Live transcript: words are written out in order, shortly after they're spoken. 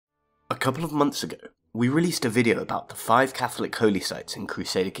couple of months ago, we released a video about the 5 Catholic holy sites in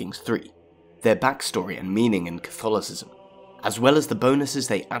Crusader Kings 3, their backstory and meaning in Catholicism, as well as the bonuses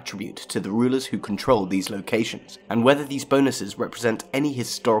they attribute to the rulers who control these locations, and whether these bonuses represent any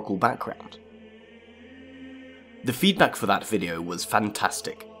historical background. The feedback for that video was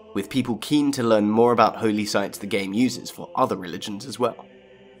fantastic, with people keen to learn more about holy sites the game uses for other religions as well.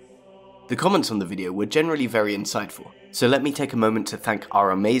 The comments on the video were generally very insightful, so let me take a moment to thank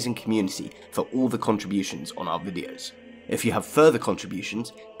our amazing community for all the contributions on our videos. If you have further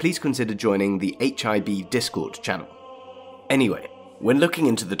contributions, please consider joining the HIB Discord channel. Anyway, when looking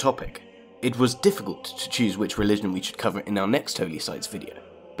into the topic, it was difficult to choose which religion we should cover in our next holy sites video,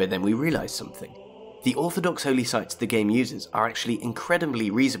 but then we realised something. The Orthodox holy sites the game uses are actually incredibly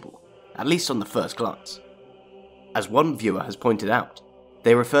reasonable, at least on the first glance. As one viewer has pointed out,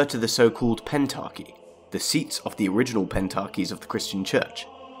 they refer to the so-called Pentarchy, the seats of the original Pentarchies of the Christian Church: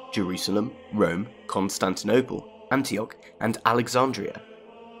 Jerusalem, Rome, Constantinople, Antioch, and Alexandria.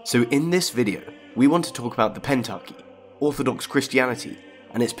 So in this video, we want to talk about the Pentarchy, Orthodox Christianity,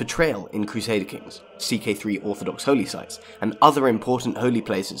 and its portrayal in Crusader Kings, CK3 Orthodox Holy Sites, and other important holy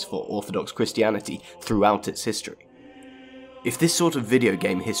places for Orthodox Christianity throughout its history. If this sort of video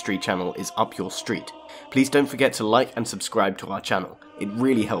game history channel is up your street, please don't forget to like and subscribe to our channel, it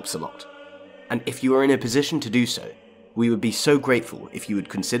really helps a lot. And if you are in a position to do so, we would be so grateful if you would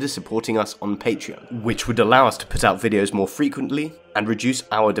consider supporting us on Patreon, which would allow us to put out videos more frequently and reduce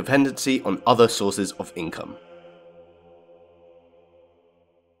our dependency on other sources of income.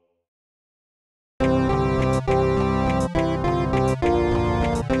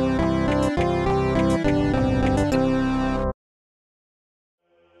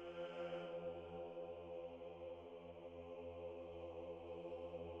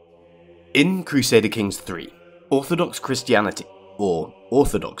 In Crusader Kings 3, Orthodox Christianity, or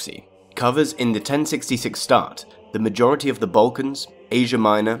Orthodoxy, covers in the 1066 start the majority of the Balkans, Asia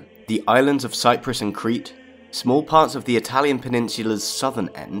Minor, the islands of Cyprus and Crete, small parts of the Italian peninsula's southern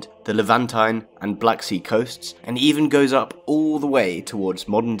end, the Levantine and Black Sea coasts, and even goes up all the way towards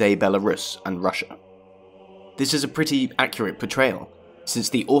modern-day Belarus and Russia. This is a pretty accurate portrayal, since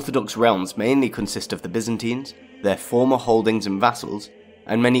the Orthodox realms mainly consist of the Byzantines, their former holdings and vassals,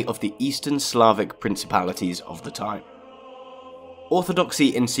 and many of the Eastern Slavic principalities of the time.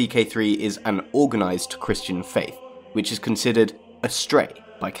 Orthodoxy in CK3 is an organised Christian faith, which is considered astray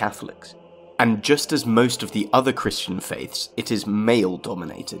by Catholics. And just as most of the other Christian faiths, it is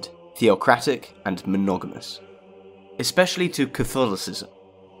male-dominated, theocratic and monogamous. Especially to Catholicism,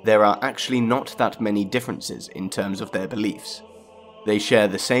 there are actually not that many differences in terms of their beliefs. They share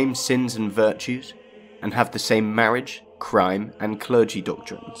the same sins and virtues, and have the same marriage, crime, and clergy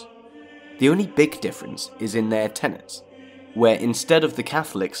doctrines. The only big difference is in their tenets, where instead of the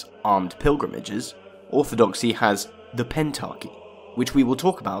Catholics' armed pilgrimages, Orthodoxy has the Pentarchy, which we will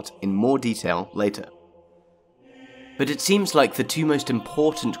talk about in more detail later. But it seems like the two most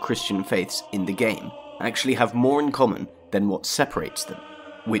important Christian faiths in the game actually have more in common than what separates them,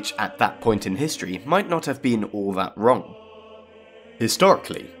 which at that point in history might not have been all that wrong.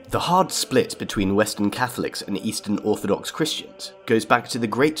 Historically, the hard split between Western Catholics and Eastern Orthodox Christians goes back to the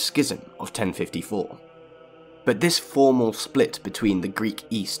Great Schism of 1054. But this formal split between the Greek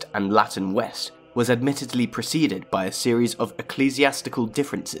East and Latin West was admittedly preceded by a series of ecclesiastical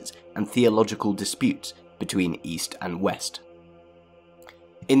differences and theological disputes between East and West.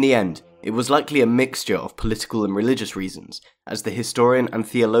 In the end, it was likely a mixture of political and religious reasons, as the historian and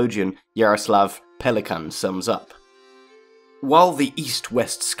theologian Jaroslav Pelikan sums up. While the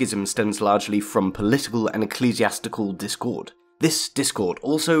East-West schism stems largely from political and ecclesiastical discord, this discord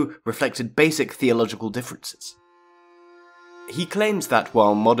also reflected basic theological differences. He claims that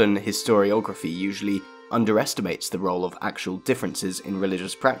while modern historiography usually underestimates the role of actual differences in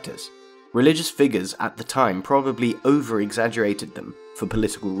religious practice, religious figures at the time probably over-exaggerated them for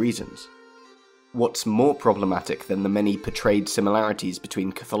political reasons. What's more problematic than the many portrayed similarities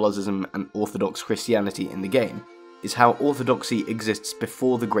between Catholicism and Orthodox Christianity in the game is how Orthodoxy exists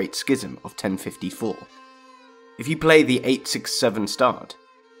before the Great Schism of 1054. If you play the 867 start,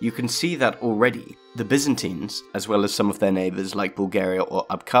 you can see that already the Byzantines, as well as some of their neighbours like Bulgaria or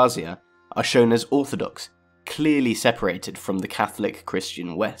Abkhazia, are shown as Orthodox, clearly separated from the Catholic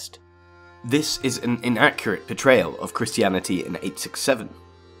Christian West. This is an inaccurate portrayal of Christianity in 867.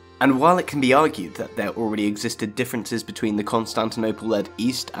 And while it can be argued that there already existed differences between the Constantinople-led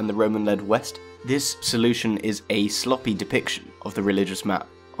East and the Roman-led West, this solution is a sloppy depiction of the religious map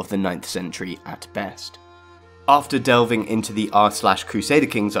of the 9th century at best. After delving into the r/Crusader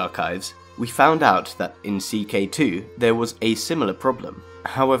Kings archives, We found out that in CK2 there was a similar problem.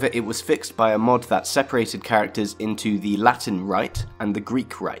 However, it was fixed by a mod that separated characters into the Latin Rite and the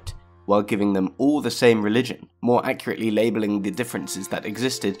Greek Rite, while giving them all the same religion, more accurately labelling the differences that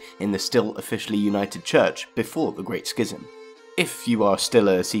existed in the still officially united church before the Great Schism. If you are still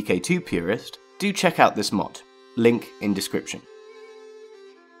a CK2 purist, do check out this mod, link in description.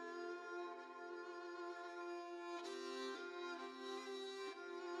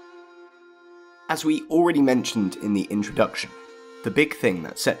 As we already mentioned in the introduction, the big thing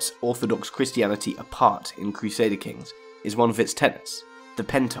that sets Orthodox Christianity apart in Crusader Kings is one of its tenets, the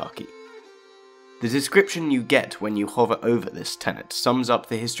pentarchy. The description you get when you hover over this tenet sums up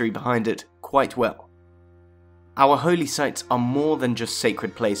the history behind it quite well. Our holy sites are more than just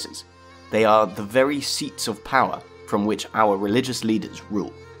sacred places, they are the very seats of power from which our religious leaders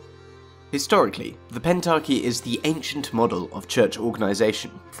rule. Historically, the pentarchy is the ancient model of church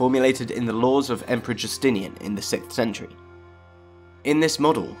organisation formulated in the laws of Emperor Justinian in the 6th century. In this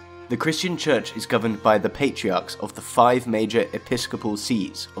model, the Christian Church is governed by the patriarchs of the 5 major episcopal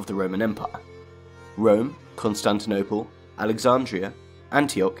sees of the Roman Empire: Rome, Constantinople, Alexandria,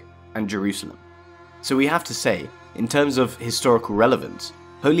 Antioch, and Jerusalem. So we have to say, in terms of historical relevance,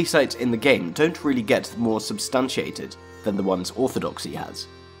 holy sites in the game don't really get more substantiated than the ones Orthodoxy has.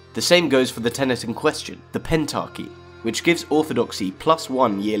 The same goes for the tenet in question, the pentarchy, which gives Orthodoxy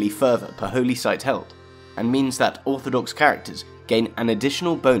 +1 yearly fervour per holy site held, and means that Orthodox characters gain an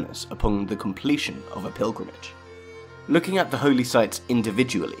additional bonus upon the completion of a pilgrimage. Looking at the holy sites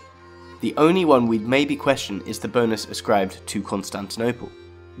individually, the only one we'd maybe question is the bonus ascribed to Constantinople.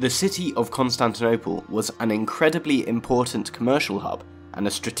 The city of Constantinople was an incredibly important commercial hub and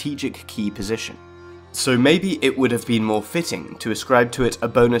a strategic key position. So maybe it would have been more fitting to ascribe to it a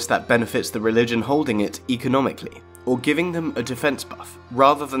bonus that benefits the religion holding it economically, or giving them a defense buff,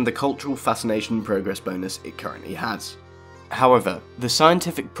 rather than the cultural fascination progress bonus it currently has. However, the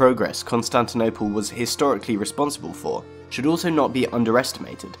scientific progress Constantinople was historically responsible for should also not be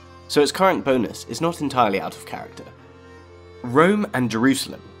underestimated, so its current bonus is not entirely out of character. Rome and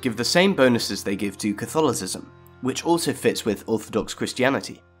Jerusalem give the same bonuses they give to Catholicism, which also fits with Orthodox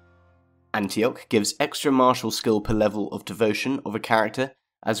Christianity. Antioch gives extra martial skill per level of devotion of a character,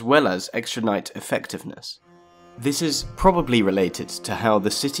 as well as extra knight effectiveness. This is probably related to how the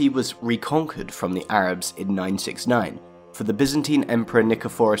city was reconquered from the Arabs in 969 for the Byzantine Emperor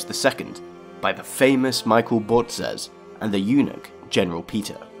Nicephorus II by the famous Michael Botzes and the eunuch General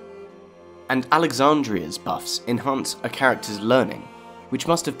Peter. And Alexandria's buffs enhance a character's learning, which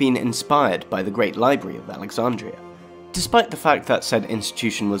must have been inspired by the Great Library of Alexandria. Despite the fact that said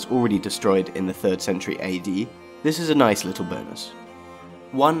institution was already destroyed in the 3rd century AD, this is a nice little bonus.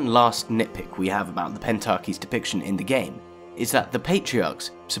 One last nitpick we have about the pentarchy's depiction in the game is that the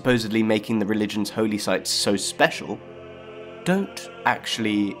patriarchs, supposedly making the religion's holy sites so special, don't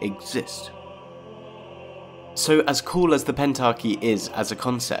actually exist. So as cool as the pentarchy is as a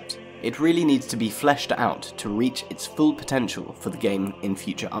concept, it really needs to be fleshed out to reach its full potential for the game in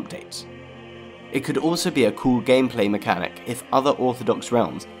future updates. It could also be a cool gameplay mechanic if other Orthodox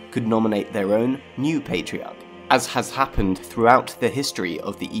realms could nominate their own new patriarch, as has happened throughout the history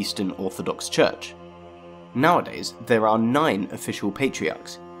of the Eastern Orthodox Church. Nowadays, there are 9 official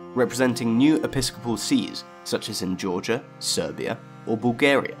patriarchs, representing new episcopal sees such as in Georgia, Serbia, or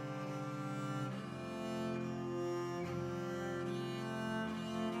Bulgaria.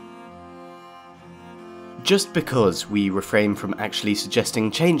 Just because we refrain from actually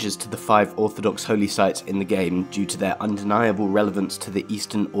suggesting changes to the 5 Orthodox holy sites in the game due to their undeniable relevance to the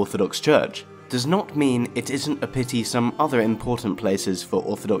Eastern Orthodox Church, does not mean it isn't a pity some other important places for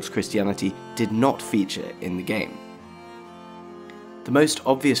Orthodox Christianity did not feature in the game. The most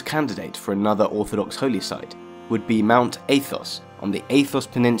obvious candidate for another Orthodox holy site would be Mount Athos on the Athos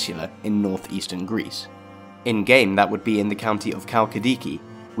Peninsula in northeastern Greece. In-game, that would be in the county of Chalkidiki,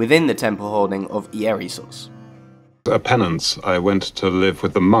 within the temple holding of Ierissos. A penance, I went to live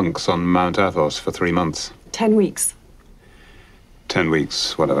with the monks on Mount Athos for 3 months. 10 weeks. 10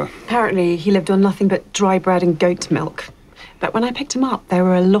 weeks, whatever. Apparently, he lived on nothing but dry bread and goat milk. But when I picked him up, there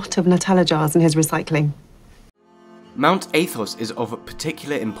were a lot of Nutella jars in his recycling. Mount Athos is of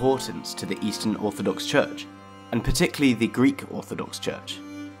particular importance to the Eastern Orthodox Church, and particularly the Greek Orthodox Church.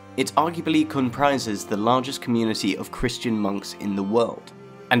 It arguably comprises the largest community of Christian monks in the world,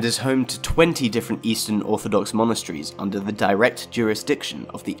 and is home to 20 different Eastern Orthodox monasteries under the direct jurisdiction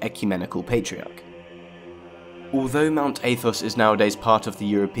of the Ecumenical Patriarch. Although Mount Athos is nowadays part of the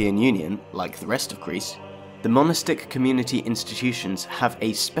European Union, like the rest of Greece, the monastic community institutions have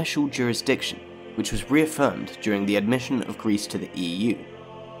a special jurisdiction, which was reaffirmed during the admission of Greece to the EU.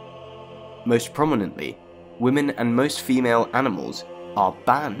 Most prominently, women and most female animals are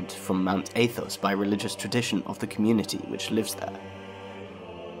banned from Mount Athos by religious tradition of the community which lives there.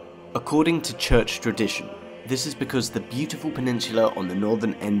 According to church tradition, this is because the beautiful peninsula on the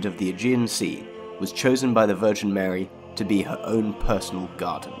northern end of the Aegean Sea was chosen by the Virgin Mary to be her own personal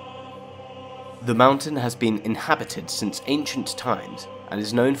garden. The mountain has been inhabited since ancient times and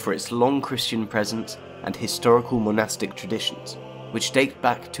is known for its long Christian presence and historical monastic traditions, which date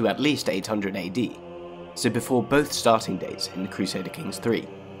back to at least 800 AD, so before both starting dates in Crusader Kings 3.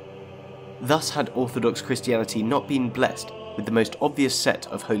 Thus, had Orthodox Christianity not been blessed with the most obvious set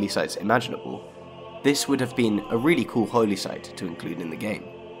of holy sites imaginable, this would have been a really cool holy site to include in the game.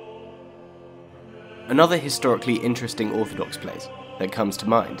 Another historically interesting Orthodox place that comes to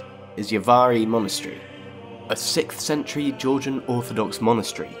mind is Javari Monastery, a 6th century Georgian Orthodox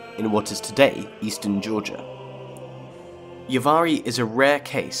monastery in what is today eastern Georgia. Javari is a rare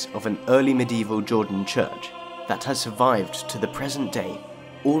case of an early medieval Georgian church that has survived to the present day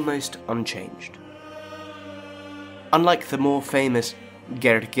almost unchanged. Unlike the more famous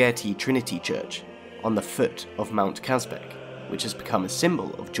Gergeti Trinity Church on the foot of Mount Kazbek, which has become a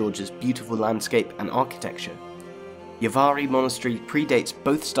symbol of Georgia's beautiful landscape and architecture, Javari Monastery predates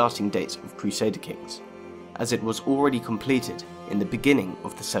both starting dates of Crusader Kings, as it was already completed in the beginning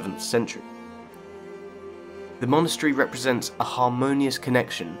of the 7th century. The monastery represents a harmonious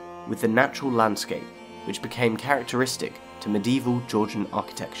connection with the natural landscape which became characteristic to medieval Georgian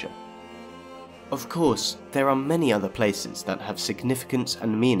architecture. Of course, there are many other places that have significance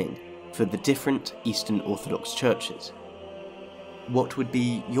and meaning for the different Eastern Orthodox churches. What would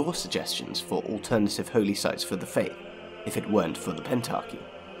be your suggestions for alternative holy sites for the faith, if it weren't for the Pentarchy?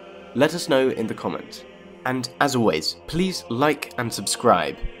 Let us know in the comments. And as always, please like and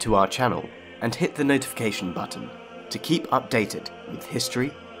subscribe to our channel and hit the notification button to keep updated with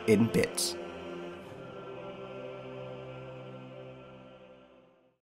history in bits.